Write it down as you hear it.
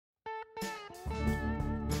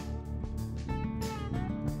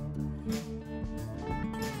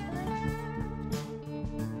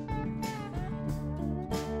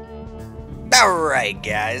Alright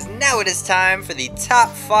guys, now it is time for the top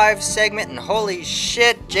 5 segment, and holy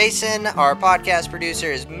shit, Jason, our podcast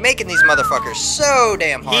producer, is making these motherfuckers so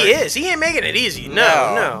damn hard. He is. He ain't making it easy.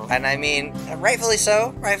 No. And I mean, rightfully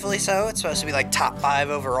so. It's supposed to be like top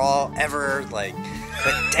 5 overall ever, like,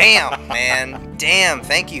 but damn, man. Damn,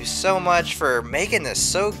 thank you so much for making this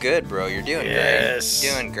so good, bro. You're doing great.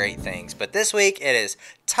 Doing great things. But this week, it is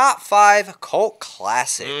top 5 cult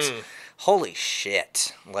classics. Holy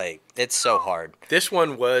shit. Like, it's so hard. This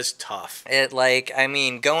one was tough.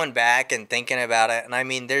 Going back and thinking about it, and I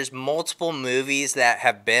mean, there's multiple movies that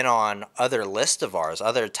have been on other lists of ours,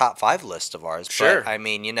 other top 5 lists of ours. Sure. But, I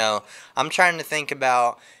mean, I'm trying to think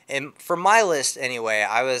about, and for my list anyway,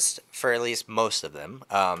 for at least most of them,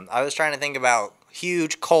 I was trying to think about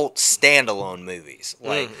huge cult standalone movies,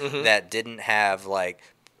 that didn't have,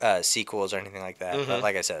 sequels or anything like that. But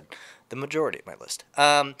like I said, the majority of my list.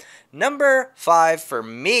 Number 5 for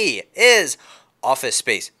me is Office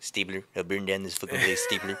Space. Stabler. I'll burn down this fucking place,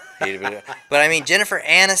 Stabler. But I mean, Jennifer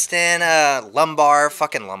Aniston,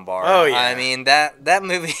 fucking Lumbar. Oh, yeah. I mean, that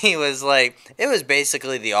movie was it was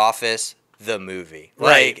basically The Office, the movie.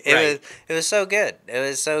 It was so good. It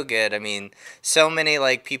was so good. I mean, so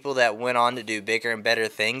many people that went on to do bigger and better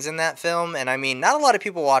things in that film, and I mean, not a lot of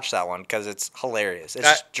people watch that one because it's hilarious. It's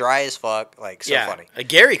just dry as fuck, so funny.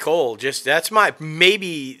 Gary Cole, that's my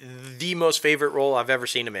maybe the most favorite role I've ever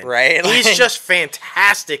seen him in. Right? He's just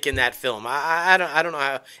fantastic in that film. I don't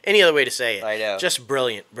know any other way to say it. I know. Just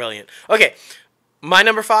brilliant. Okay, my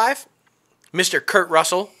number 5, Mr. Kurt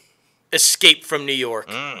Russell. Escape from New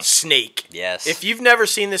York. Snake. Yes. If you've never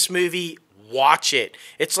seen this movie, watch it.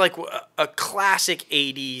 It's like a classic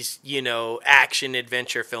 80s, action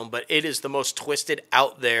adventure film, but it is the most twisted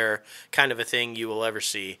out there kind of a thing you will ever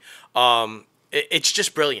see. It's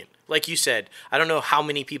just brilliant. Like you said, I don't know how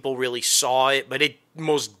many people really saw it, but it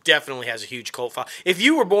most definitely has a huge cult following. If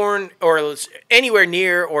you were born or anywhere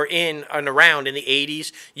near or in and around in the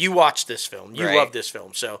 80s, you watched this film. You love this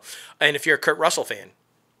film. So, and if you're a Kurt Russell fan,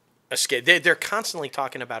 they're constantly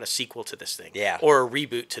talking about a sequel to this thing, or a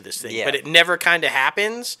reboot to this thing, but it never kind of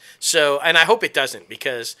happens. So, and I hope it doesn't,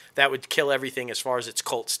 because that would kill everything as far as its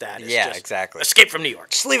cult status. Yeah, exactly. Escape from New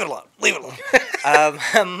York. Just leave it alone.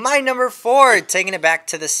 My number 4, taking it back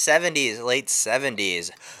to the 70s, late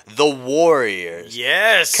 70s, The Warriors.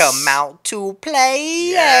 Yes. Come out to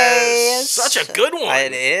play. Yes. Such a good one.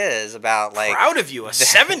 It is about proud of you, a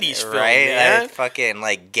 70s film, right? Man. Fucking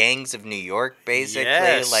gangs of New York, basically.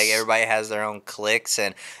 Yes. Everybody has their own cliques,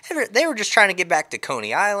 and they were just trying to get back to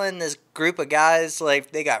Coney Island. This group of guys,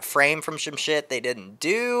 they got framed from some shit they didn't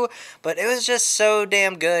do, but it was just so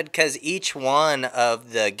damn good because each one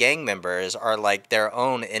of the gang members are their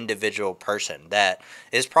own individual person that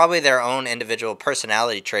is probably their own individual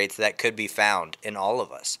personality traits that could be found in all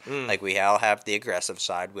of us. We all have the aggressive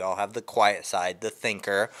side, we all have the quiet side, the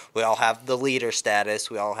thinker, we all have the leader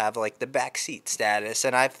status, we all have the backseat status,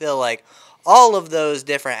 and I feel all of those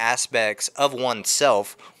different aspects of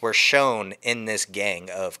oneself were shown in this gang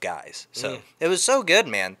of guys. So it was so good,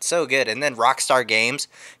 man. So good. And then Rockstar Games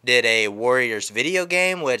did a Warriors video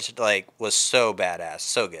game, which was so badass.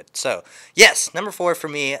 So good. So, yes, number 4 for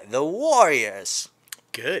me, The Warriors.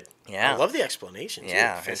 Good. Yeah. I love the explanation, too.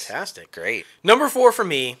 Yeah. Fantastic. Great. Number 4 for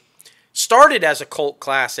me, started as a cult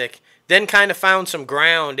classic, then kind of found some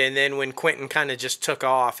ground, and then when Quentin kind of just took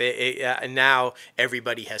off, and now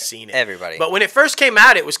everybody has seen it. Everybody. But when it first came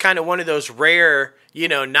out, it was kind of one of those rare,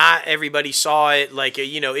 not everybody saw it.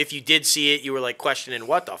 If you did see it, you were questioning,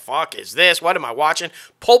 what the fuck is this? What am I watching?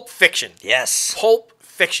 Pulp Fiction. Yes. Pulp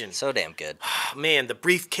Fiction. So damn good. Man, the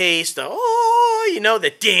briefcase, the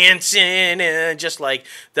dancing, and just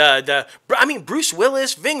Bruce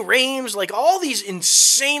Willis, Ving Rhames, all these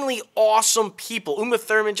insanely awesome people, Uma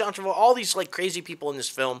Thurman, John Travolta, all these crazy people in this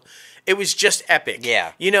film. It was just epic.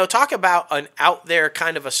 Yeah. Talk about an out there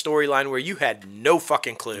kind of a storyline where you had no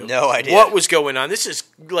fucking clue. No idea. What was going on. This is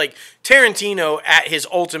Tarantino at his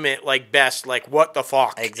ultimate best, what the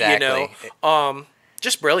fuck. Exactly.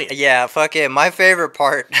 Just brilliant. Yeah, fucking my favorite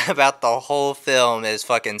part about the whole film is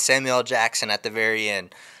fucking Samuel L. Jackson at the very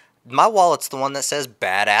end. My wallet's the one that says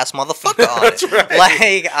badass motherfucker on That's it.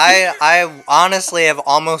 right. I honestly have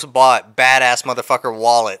almost bought badass motherfucker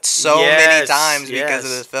wallets so many times because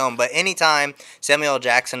of this film. But anytime Samuel L.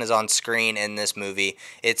 Jackson is on screen in this movie,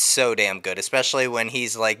 it's so damn good. Especially when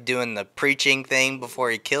he's doing the preaching thing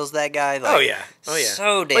before he kills that guy. Oh yeah.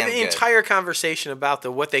 So damn good. The entire conversation about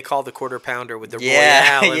what they call the quarter pounder with the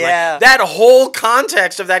and Royale. That whole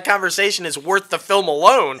context of that conversation is worth the film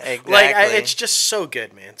alone. Exactly. It's just so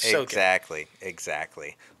good, man. So exactly.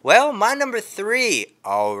 Well, my number 3,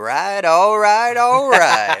 all right,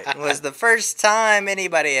 was the first time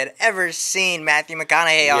anybody had ever seen Matthew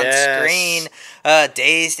McConaughey on screen,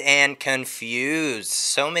 Dazed and Confused.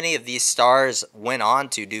 So many of these stars went on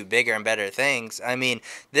to do bigger and better things. I mean,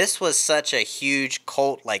 this was such a huge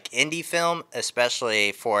cult, like, indie film,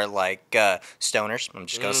 especially for, like, stoners. I'm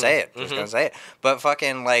just gonna say it. But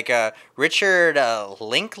fucking, like, Richard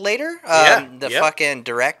Linklater, the fucking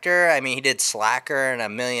director. I mean, he did Slacker and a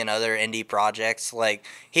million other indie projects. Like,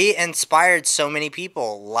 he inspired so many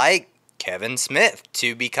people like Kevin Smith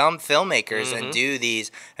to become filmmakers and do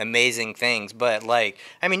these amazing things. But, like,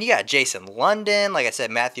 I mean, you got Jason London, like I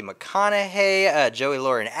said, Matthew McConaughey, Joey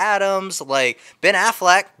Lauren Adams, like Ben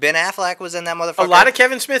Affleck. Ben Affleck was in that motherfucker. A lot of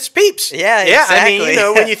Kevin Smith's peeps. Yeah, exactly. I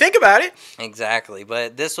mean, when you think about it. Exactly.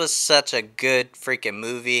 But this was such a good freaking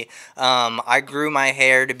movie. I grew my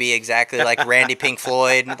hair to be exactly like Randy Pink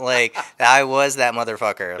Floyd. Like, I was that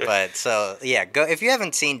motherfucker. But, so, yeah, go if you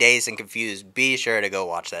haven't seen Dazed and Confused, be sure to go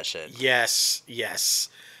watch that shit. Yes.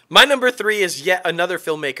 My number 3 is yet another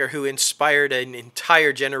filmmaker who inspired an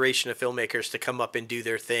entire generation of filmmakers to come up and do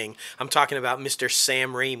their thing. I'm talking about Mr.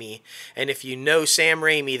 Sam Raimi. And if you know Sam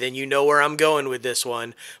Raimi, then you know where I'm going with this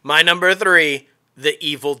one. My number 3, The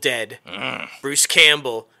Evil Dead. Bruce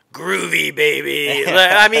Campbell. Groovy, baby.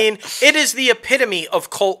 I mean, it is the epitome of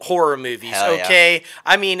cult horror movies, okay? Yeah.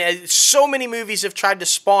 I mean, so many movies have tried to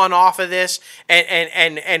spawn off of this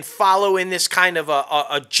and follow in this kind of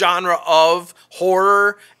a genre of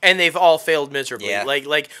horror, and they've all failed miserably. Yeah.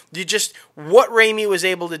 Like you just, what Raimi was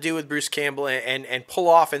able to do with Bruce Campbell and pull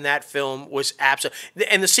off in that film was absolute.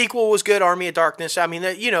 And the sequel was good, Army of Darkness. I mean,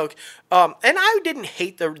 and I didn't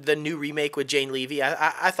hate the new remake with Jane Levy.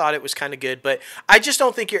 I thought it was kind of good, but I just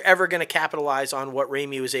don't think you're ever going to capitalize on what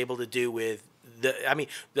Raimi was able to do with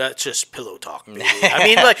that's just pillow talk, baby. I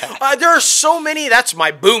mean, like, there are so many, that's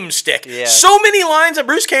my boomstick. Yeah. So many lines that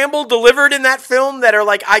Bruce Campbell delivered in that film that are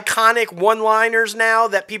like iconic one-liners now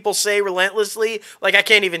that people say relentlessly. Like, I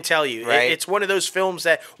can't even tell you. Right. It's one of those films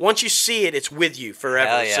that once you see it, it's with you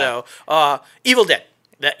forever. Yeah. So, Evil Dead.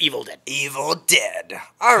 The Evil Dead. Evil Dead.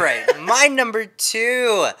 All right, my number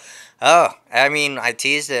 2. Oh, I mean, I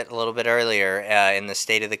teased it a little bit earlier in the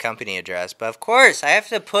State of the Company address, but of course, I have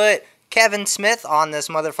to put Kevin Smith on this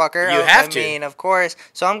motherfucker. You have to. I mean, of course.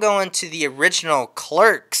 So I'm going to the original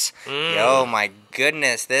Clerks. Oh my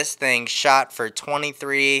goodness, this thing shot for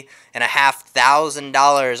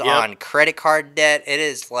 $23,500 on credit card debt. It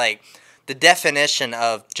is like the definition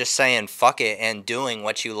of just saying fuck it and doing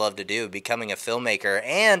what you love to do, becoming a filmmaker.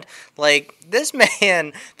 And like, this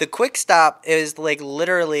man, the Quick Stop is like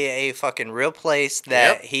literally a fucking real place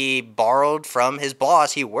that he borrowed from his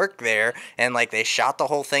boss. He worked there, and like they shot the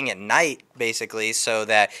whole thing at night basically so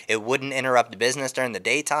that it wouldn't interrupt the business during the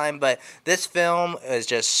daytime. But this film is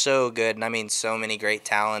just so good, and I mean, so many great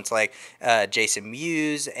talents like Jason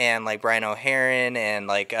Mewes and like Brian O'Haron and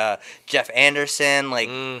like Jeff Anderson. Like,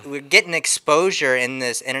 we're getting exposure in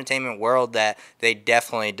this entertainment world that they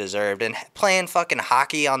definitely deserved, and playing fucking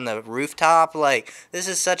hockey on the rooftop. Like, this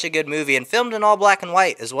is such a good movie, and filmed in all black and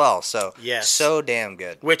white as well. So so damn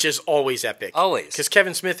good, which is always epic. Always, because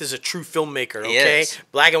Kevin Smith is a true filmmaker. He okay, is.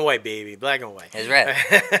 Black and white, baby, black and white. That's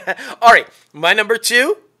right. All right, my number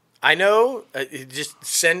 2. I know. Just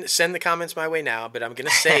send the comments my way now, but I'm gonna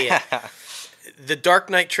say it. The Dark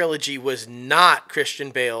Knight trilogy was not Christian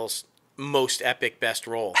Bale's most epic best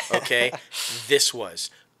role. Okay, this was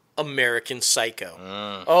American Psycho.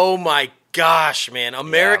 Oh my gosh, man.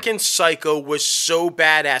 American Psycho was so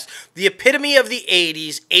badass. The epitome of the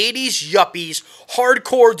 80s yuppies,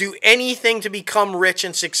 hardcore, do anything to become rich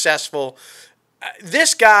and successful.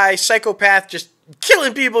 This guy, psychopath, just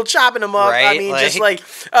killing people, chopping them up. Right? I mean, just like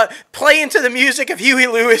playing to the music of Huey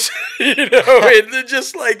Lewis. And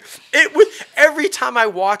just like, it was, every time I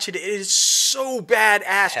watch it, it is so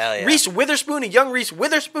badass. Hell yeah. Reese Witherspoon, a young Reese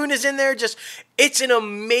Witherspoon is in there. Just, it's an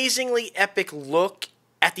amazingly epic look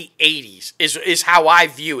at the 80s is how I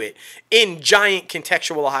view it, in giant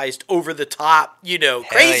contextualized, over the top,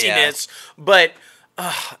 craziness. But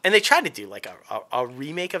and they tried to do like a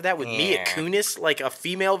remake of that with Mia Kunis, like a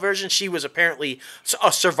female version. She was apparently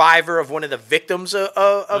a survivor of one of the victims of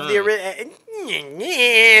the original.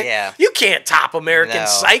 Yeah, you can't top American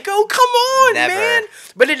Psycho. Come on, man.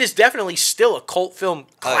 But it is definitely still a cult film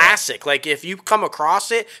classic. Like, if you come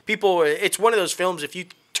across it, it's one of those films, if you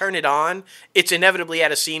turn it on, it's inevitably at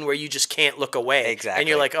a scene where you just can't look away. Exactly. And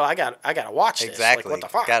you're like, oh, I gotta watch this. Exactly. Like, what the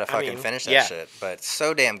fuck? Gotta fucking finish that shit. But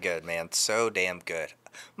so damn good, man. So damn good.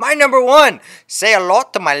 My number one, say hello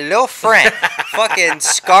to my little friend. Fucking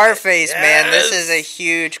Scarface, man. This is a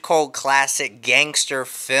huge cult classic gangster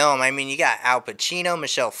film. I mean, you got Al Pacino,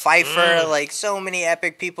 Michelle Pfeiffer, like so many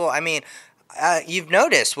epic people. I mean, you've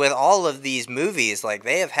noticed with all of these movies, like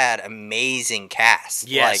they have had amazing casts.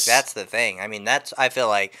 Yes. Like that's the thing. I mean, that's I feel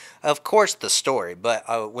like, of course, the story, but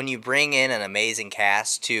when you bring in an amazing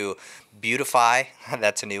cast to beautify,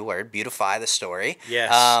 that's a new word, beautify the story.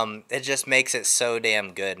 Yes. It just makes it so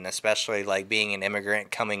damn good, and especially like being an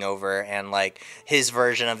immigrant coming over and like his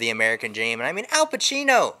version of the American dream. And I mean, Al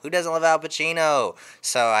Pacino, who doesn't love Al Pacino?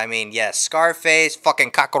 So I mean, yes, Scarface,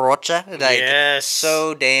 fucking Cacarocha, like Yes.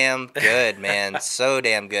 so damn good, man, so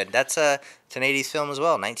damn good. It's an 80s film as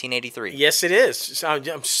well, 1983. Yes, it is. So I'm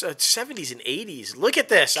 70s and 80s. Look at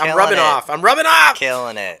this. I'm Killing rubbing it. off. I'm rubbing off.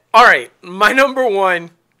 Killing it. All right, my number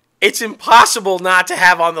one. It's impossible not to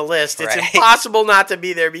have on the list. It's Right. impossible not to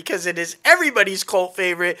be there because it is everybody's cult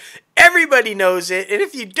favorite. Everybody knows it. And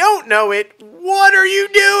if you don't know it, what are you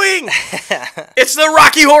doing? It's the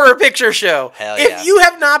Rocky Horror Picture Show. Hell yeah. If you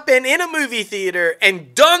have not been in a movie theater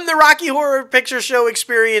and done the Rocky Horror Picture Show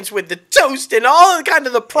experience with the toast and all the kind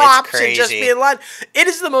of the props and just crazy. being live, it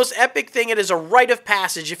is the most epic thing. It is a rite of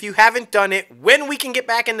passage. If you haven't done it, when we can get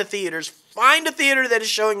back into theaters, find a theater that is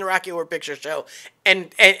showing the Rocky Horror Picture Show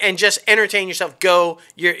and just entertain yourself. Go.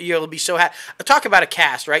 You'll be so happy. Talk about a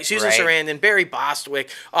cast, right? Susan Right. Sarandon, Barry Bostwick,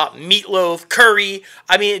 Meatloaf, Curry.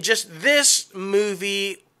 I mean, this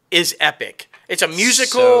movie is epic. It's a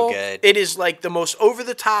musical. So good. It is like the most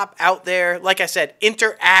over-the-top, out there, like I said,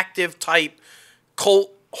 interactive type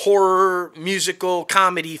cult horror musical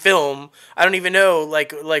comedy film. I don't even know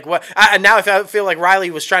like what. Now I feel like Riley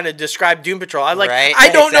was trying to describe Doom Patrol. Right, I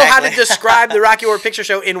don't know how to exactly. describe the Rocky Horror Picture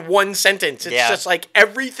Show in one sentence. It's Yeah. just like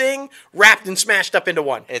everything wrapped and smashed up into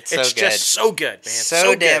one. It's so good. just so good, man.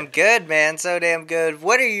 So damn good, man. So damn good.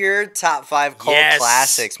 What are your top 5 cult Yes.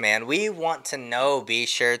 classics, man? We want to know. Be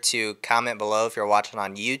sure to comment below if you're watching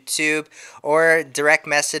on YouTube or direct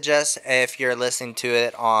message us if you're listening to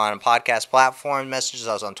it on podcast platform. Message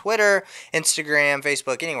us on Twitter, Instagram,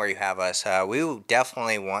 Facebook, anywhere you have us. We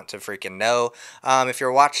definitely want to freaking know. If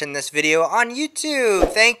you're watching this video on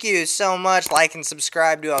YouTube, thank you so much. Like and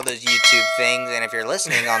subscribe, do all those YouTube things. And if you're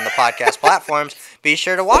listening on the podcast platforms, be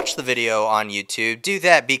sure to watch the video on YouTube. Do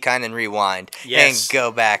that, be kind, and rewind. Yes. And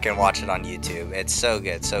go back and watch it on YouTube. It's so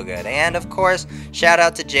good, so good. And of course, shout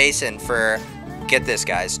out to Jason for, get this,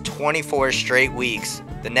 guys, 24 straight weeks.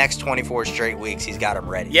 The next 24 straight weeks, he's got them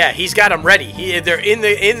ready. Yeah, he's got them ready. They're in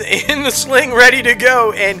the sling, ready to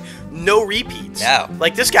go, and no repeats. No.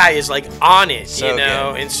 Like this guy is like on it, So you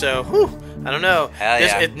know. good. And so, I don't know. Hell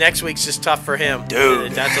yeah. Next week's just tough for him,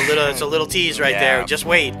 Dude. That's a little tease right Yeah. there. Just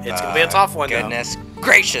wait, it's gonna be a tough one. Goodness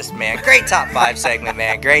gracious, man. Great top 5 segment,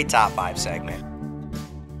 man. Great top 5 segment.